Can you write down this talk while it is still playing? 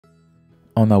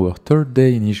On our third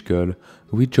day in Ischgl,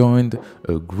 we joined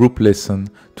a group lesson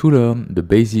to learn the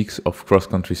basics of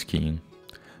cross-country skiing.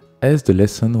 As the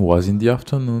lesson was in the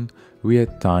afternoon, we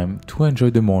had time to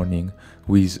enjoy the morning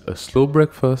with a slow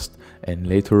breakfast and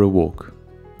later a walk.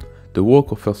 The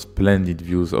walk offers splendid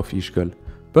views of Ischgl,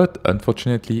 but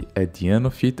unfortunately at the end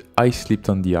of it I slipped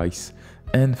on the ice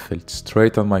and fell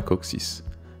straight on my coccyx.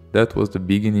 That was the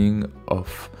beginning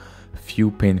of a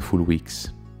few painful weeks.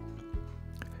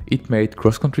 It made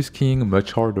cross-country skiing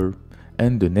much harder,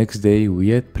 and the next day we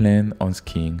had planned on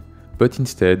skiing, but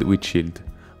instead we chilled,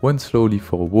 went slowly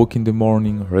for a walk in the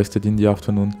morning, rested in the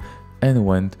afternoon, and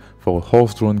went for a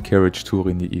horse-drawn carriage tour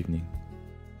in the evening.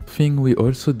 The thing we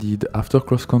also did after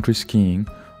cross-country skiing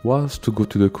was to go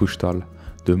to the Kuhstall,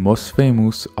 the most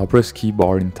famous après-ski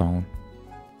bar in town.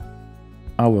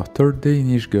 Our third day in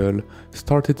Ischgl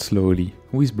started slowly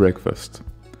with breakfast.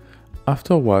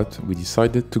 After what, we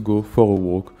decided to go for a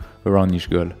walk around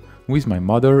Ischgl with my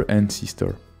mother and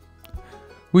sister.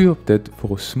 We opted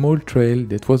for a small trail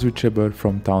that was reachable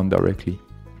from town directly.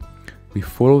 We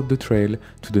followed the trail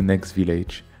to the next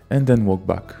village and then walked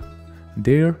back.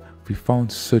 There we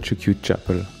found such a cute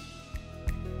chapel.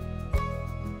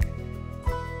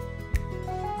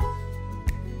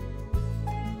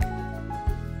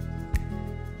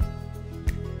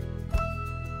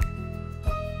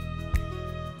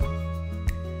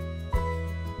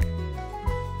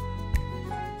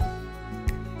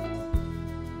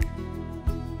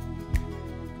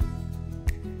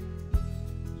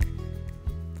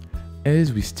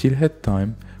 As we still had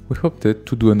time, we opted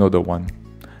to do another one.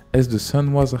 As the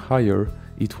sun was higher,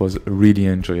 it was really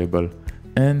enjoyable,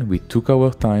 and we took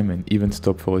our time and even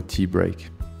stopped for a tea break.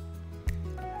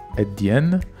 At the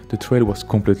end, the trail was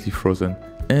completely frozen,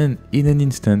 and in an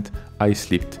instant I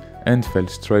slipped and fell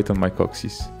straight on my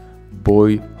coccyx.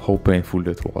 Boy, how painful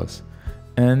that was,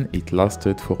 and it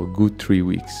lasted for a good 3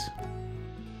 weeks.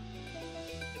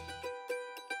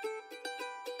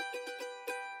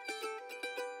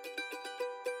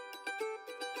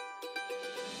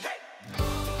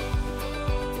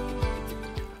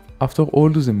 After all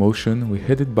those emotions, we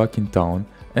headed back in town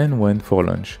and went for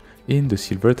lunch in the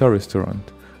Silvretta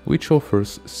restaurant, which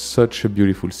offers such a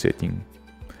beautiful setting.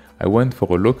 I went for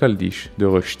a local dish, the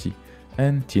rösti,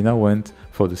 and Tina went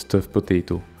for the stuffed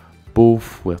potato.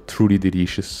 Both were truly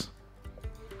delicious.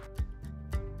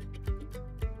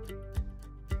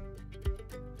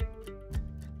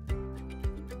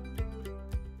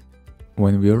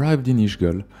 When we arrived in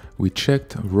Ischgl, we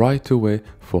checked right away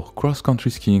for cross-country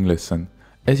skiing lesson,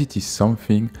 as it is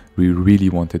something we really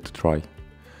wanted to try.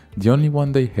 The only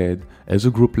one they had as a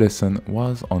group lesson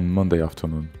was on Monday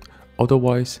afternoon,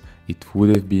 otherwise it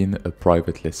would have been a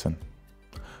private lesson.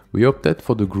 We opted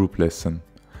for the group lesson,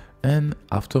 and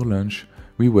after lunch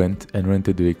we went and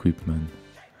rented the equipment.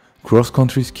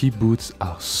 Cross-country ski boots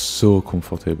are so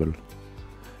comfortable.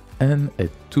 And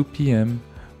at 2 p.m.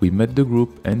 we met the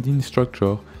group and the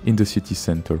instructor in the city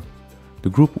center. The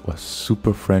group was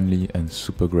super friendly and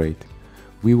super great.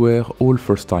 We were all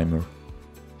first-timers.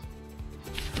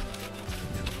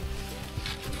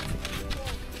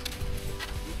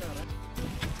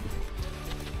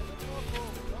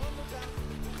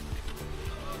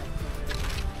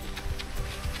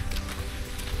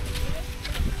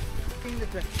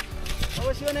 What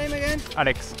was your name again?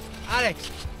 Alex.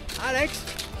 Alex. Alex,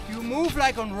 you move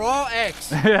like on raw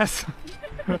eggs. Yes.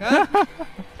 Huh?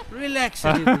 Relax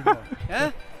a little bit more.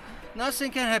 Yeah?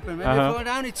 Nothing can happen. When we fall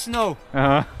down, it's snow.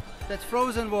 That's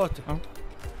frozen water.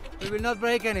 We will not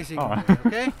break anything.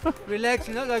 Okay? Relax,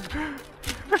 not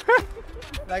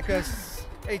like a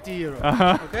 80 euro.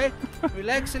 Okay?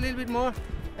 Relax a little bit more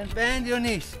and bend your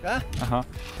knees. Yeah?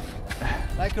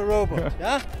 Like a robot.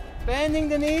 Yeah? Bending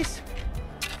the knees.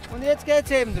 Und jetzt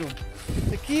geht's eben drum.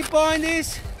 The key point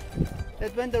is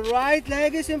that when the right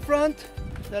leg is in front,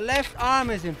 the left arm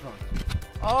is in front.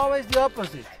 Always the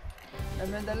opposite.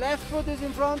 And when the left foot is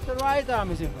in front, the right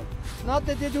arm is in front. Not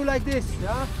that you do like this,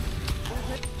 yeah?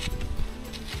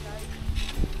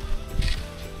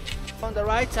 On the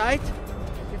right side,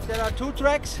 if there are 2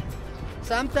 tracks,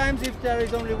 sometimes if there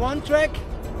is only 1 track,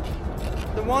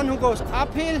 the one who goes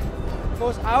uphill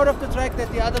goes out of the track,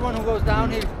 that the other one who goes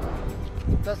downhill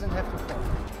doesn't have to fall.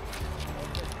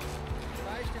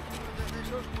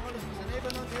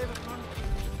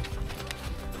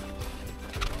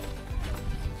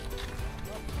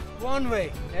 One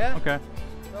way, yeah? Okay.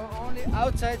 So only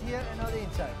outside here and not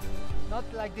inside. Not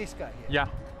like this guy here. Yeah,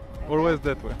 always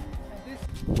that way. And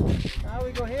this, now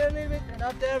we go here a little bit, and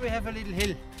up there we have a little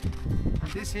hill.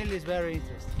 And this hill is very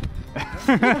interesting.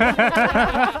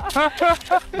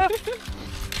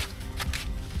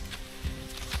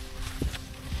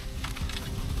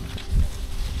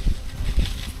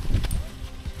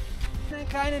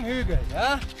 kleinen Hügel,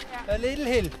 ja? A little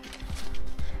hill.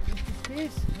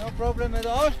 This, no problem at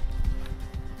all.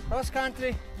 Cross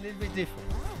country, a little bit different.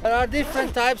 There are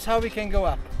different types how we can go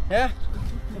up, yeah?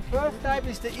 The first type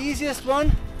is the easiest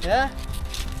one, yeah?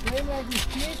 Same like with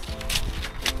skis,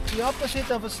 the opposite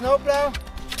of a snowplow,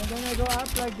 and then I go up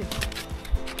like this.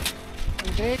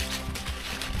 Okay?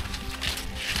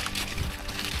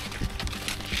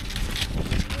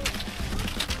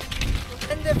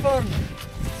 Hände vorne.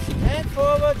 Hand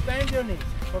forward, bend your knees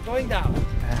for going down.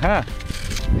 Aha.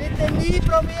 Bitte nie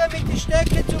probieren mit den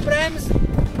Stöcken zu bremsen.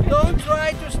 Don't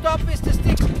try to stop with the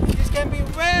sticks. This can be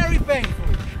very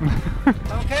painful.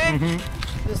 Okay?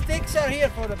 The sticks are here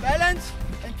for the balance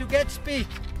and to get speed,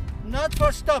 not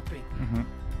for stopping.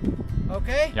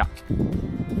 Okay? Yeah.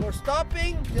 For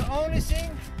stopping, the only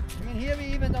thing, I mean here we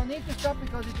even don't need to stop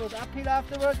because it goes uphill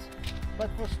afterwards, but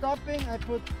for stopping I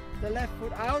put the left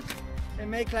foot out and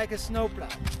make like a snowplow.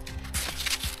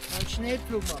 Einen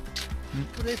Schneepflug machen.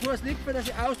 Und das muss liegen, dass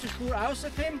ich aus der Spur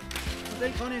rauskomme und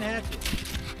dann kann ich herziehen.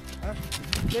 Ja?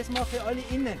 Das mache ich alle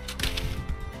innen.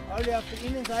 Alle auf der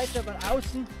Innenseite, aber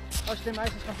außen hast du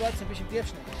meistens keinen Platz, ein bisschen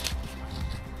Tiefschnee.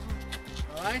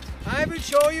 Alright? I will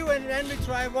show you and then we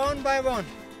try one by one.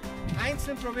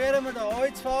 Einzeln probieren wir da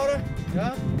anzufahren,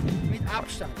 ja? Mit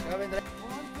Abstand. Ja? Wenn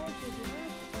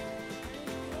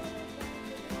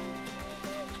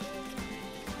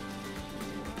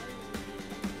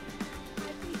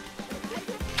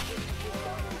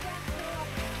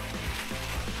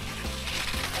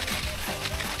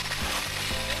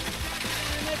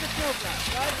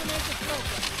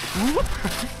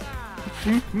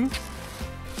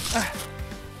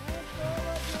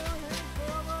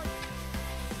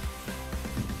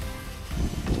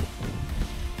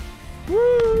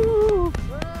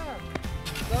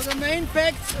So the main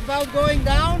facts about going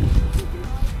down,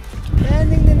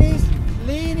 bending the knees,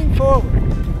 leaning forward.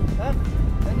 Huh?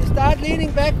 When you start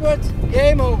leaning backwards,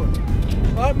 game over.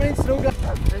 5 minutes through. Let's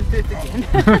do it again.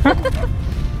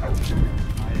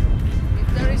 If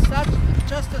there is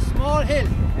just a small hill,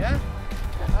 yeah,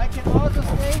 I can also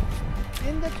stay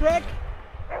in the track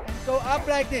and go up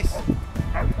like this.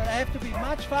 But I have to be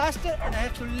much faster and I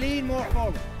have to lean more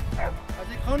forward.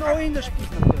 Also ich kann auch in der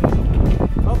Spitze natürlich.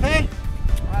 Okay?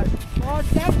 Also 4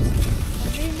 steps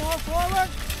and lean more forward.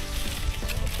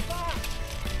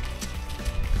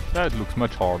 That looks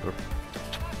much harder.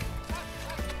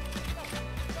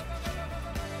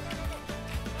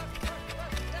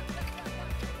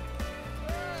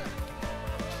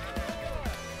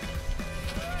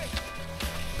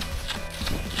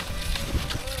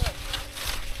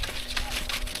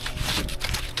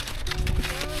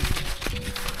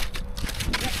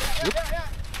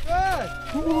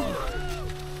 Good.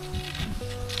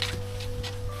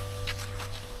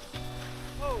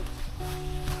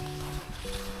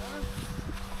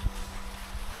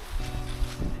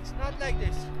 It's not like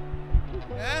this.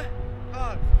 Yeah?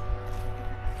 Hard.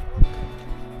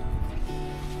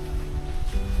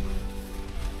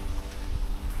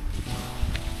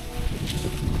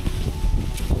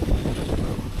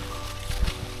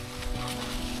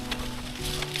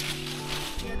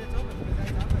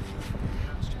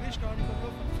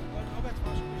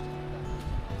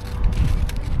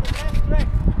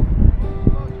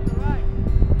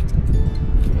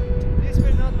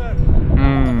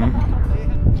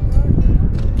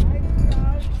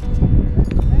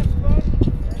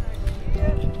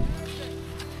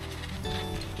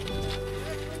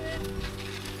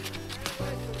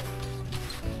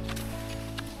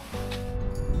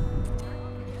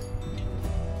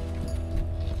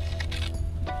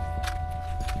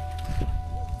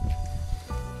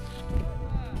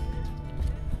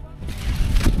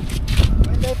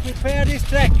 Prepare this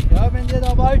track, ja, wenn ihr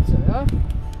da walzen, ja.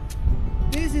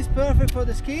 This is perfect for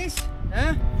the skis,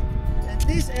 yeah? And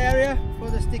this area for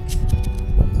the sticks.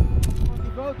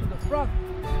 You go to the front,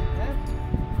 yeah?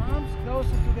 Arms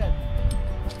closer together.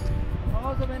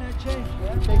 Also when I change,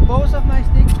 yeah? Take both of my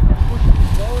sticks and push it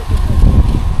lower to the front.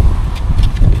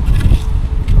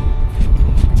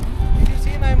 Did you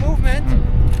see my movement?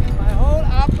 My whole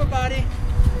upper body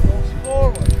goes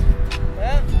forward,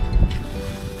 yeah?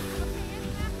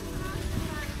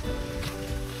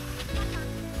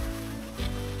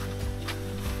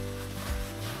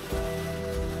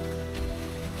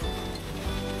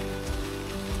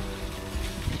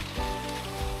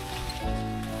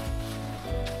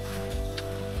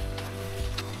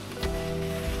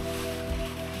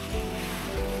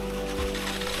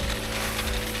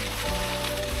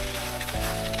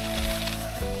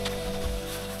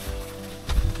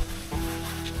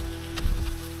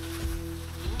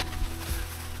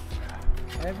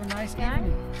 Have a nice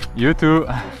evening. You too.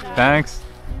 Thanks.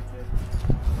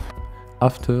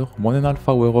 After 1.5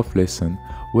 hours of lesson,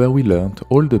 where we learned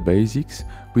all the basics,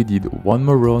 we did one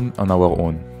more run on our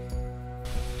own.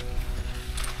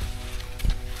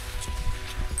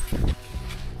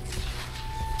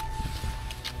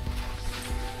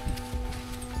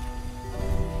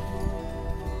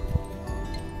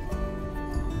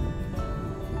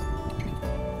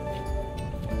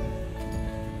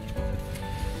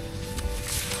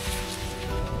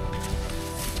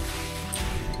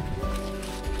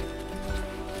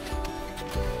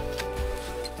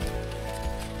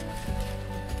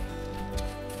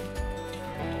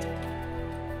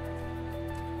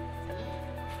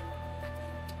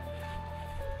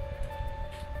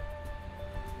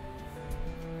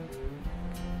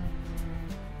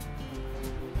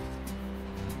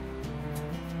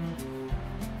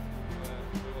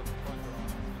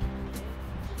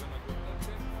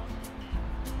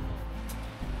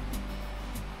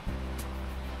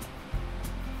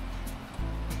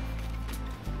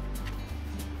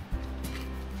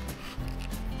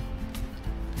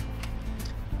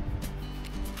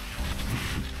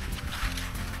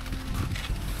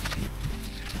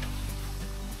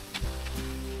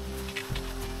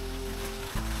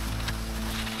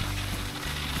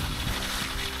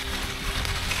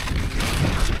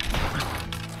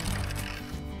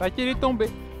 Pas qu'il est tombé.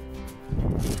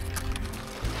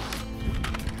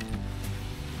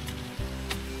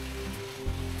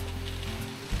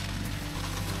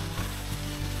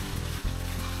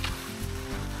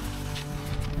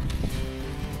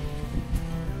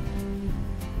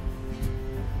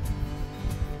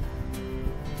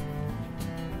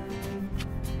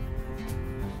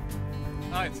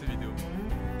 Arrête ces vidéos.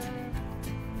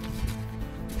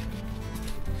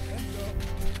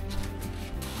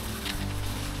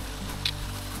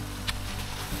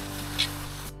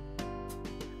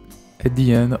 At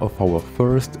the end of our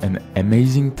first and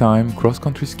amazing time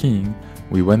cross-country skiing,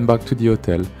 we went back to the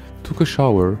hotel, took a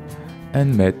shower,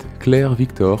 and met Claire,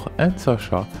 Victor and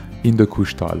Sasha in the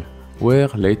Kuhstall, where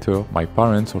later my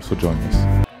parents also joined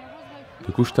us.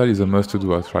 The Kuhstall is a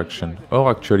must-to-do attraction,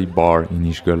 or actually bar in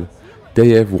Ischgl. They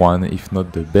have one, if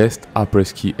not the best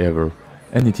après-ski ever,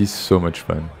 and it is so much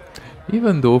fun.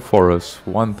 Even though for us,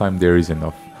 one time there is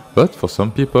enough, but for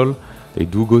some people, they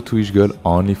do go to Ischgl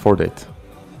only for that.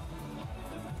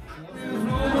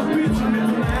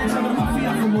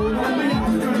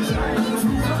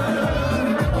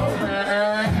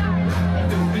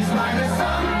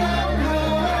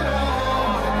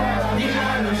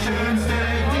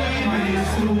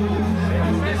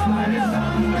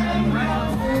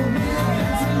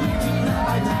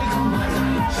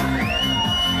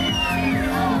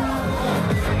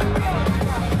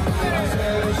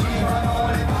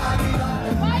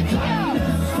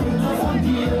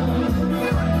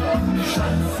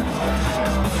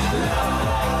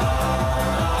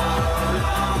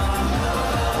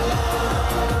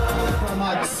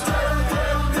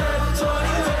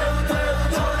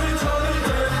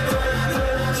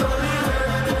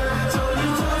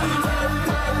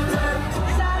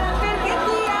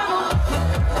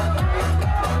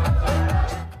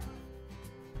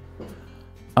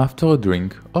 After a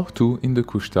drink or two in the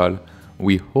Kuhstall,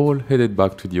 we all headed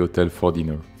back to the hotel for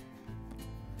dinner.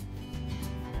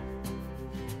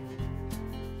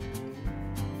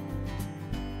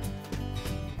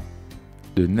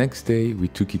 The next day we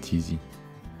took it easy.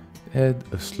 Had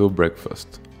a slow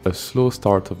breakfast, a slow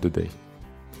start of the day.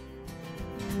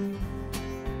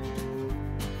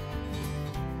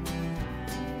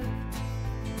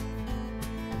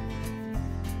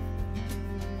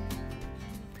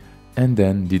 And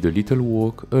then did a little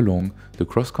walk along the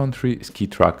cross-country ski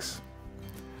tracks.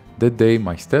 That day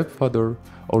my stepfather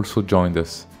also joined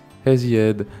us, as he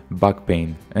had back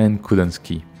pain and couldn't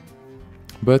ski.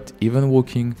 But even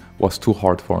walking was too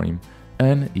hard for him,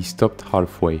 and he stopped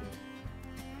halfway.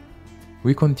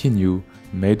 We continued,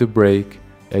 made a break,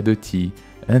 had a tea,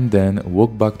 and then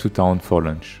walked back to town for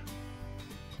lunch.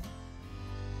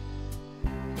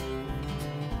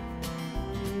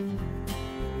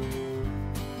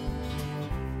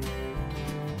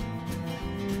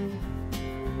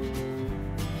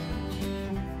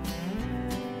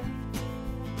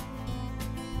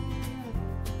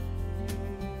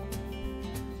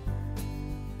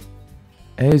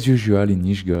 As usual in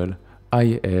Ischgl,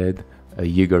 I had a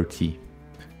Jäger tea,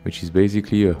 which is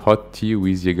basically a hot tea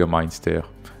with Jägermeister,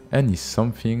 and is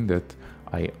something that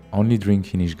I only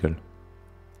drink in Ischgl.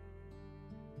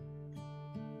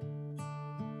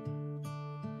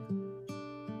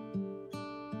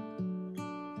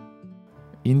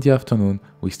 In the afternoon,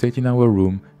 we stayed in our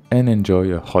room and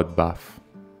enjoy a hot bath.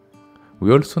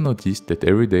 We also noticed that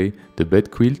every day the bed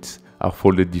quilts are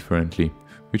folded differently,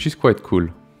 which is quite cool.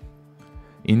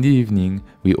 In the evening,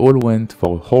 we all went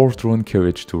for a horse-drawn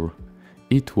carriage tour.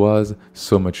 It was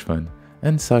so much fun,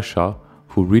 and Sasha,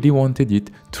 who really wanted it,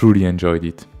 truly enjoyed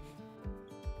it.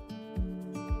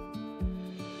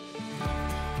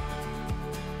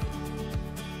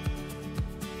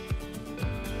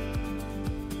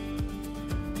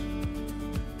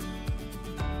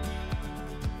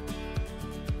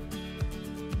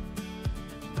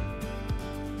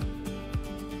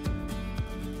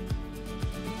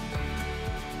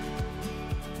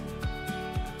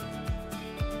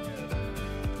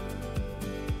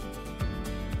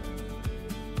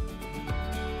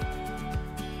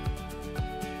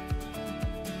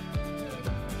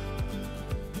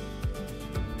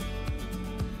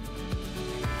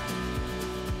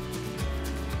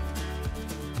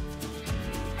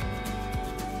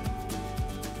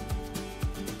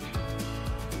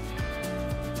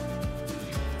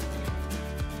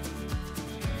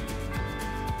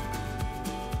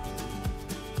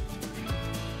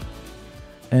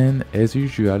 And as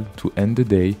usual, to end the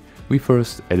day, we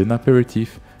first had an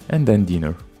aperitif and then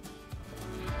dinner.